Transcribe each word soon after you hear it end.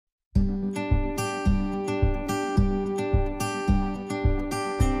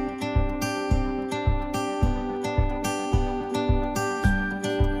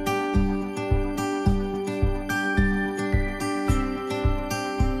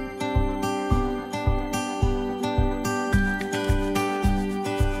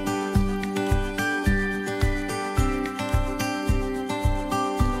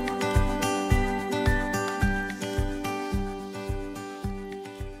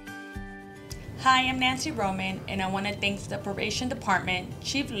Hi, I'm Nancy Roman, and I want to thank the Probation Department,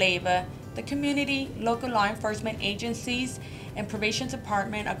 Chief Leyva, the community, local law enforcement agencies, and Probation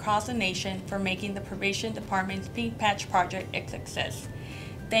Department across the nation for making the Probation Department's Pink Patch Project a success.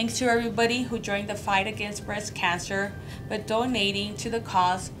 Thanks to everybody who joined the fight against breast cancer by donating to the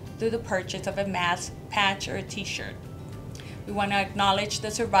cause through the purchase of a mask, patch, or a t-shirt. We want to acknowledge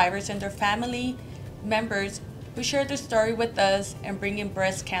the survivors and their family members who shared their story with us and bringing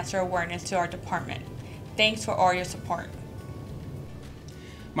breast cancer awareness to our department. Thanks for all your support.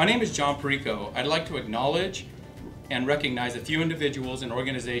 My name is John Perico. I'd like to acknowledge and recognize a few individuals and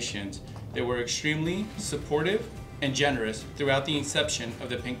organizations that were extremely supportive and generous throughout the inception of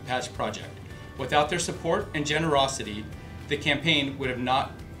the Pink Patch Project. Without their support and generosity, the campaign would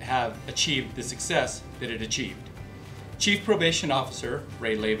not have achieved the success that it achieved. Chief Probation Officer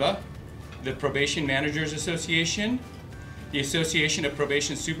Ray Leyva, the Probation Managers Association, the Association of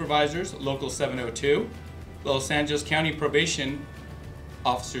Probation Supervisors, Local 702, the Los Angeles County Probation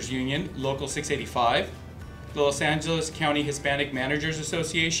Officers Union, Local 685, the Los Angeles County Hispanic Managers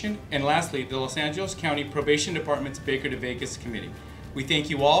Association, and lastly, the Los Angeles County Probation Department's Baker to Vegas Committee. We thank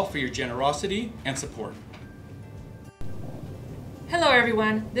you all for your generosity and support. Hello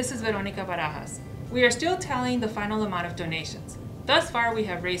everyone, this is Veronica Barajas. We are still tallying the final amount of donations. Thus far, we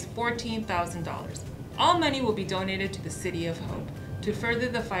have raised $14,000. All money will be donated to the City of Hope to further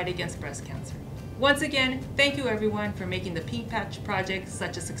the fight against breast cancer. Once again, thank you everyone for making the Pink Patch Project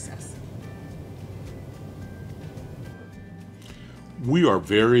such a success. We are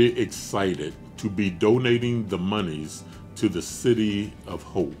very excited to be donating the monies to the City of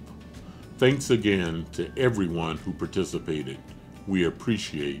Hope. Thanks again to everyone who participated. We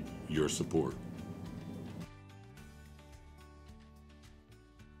appreciate your support.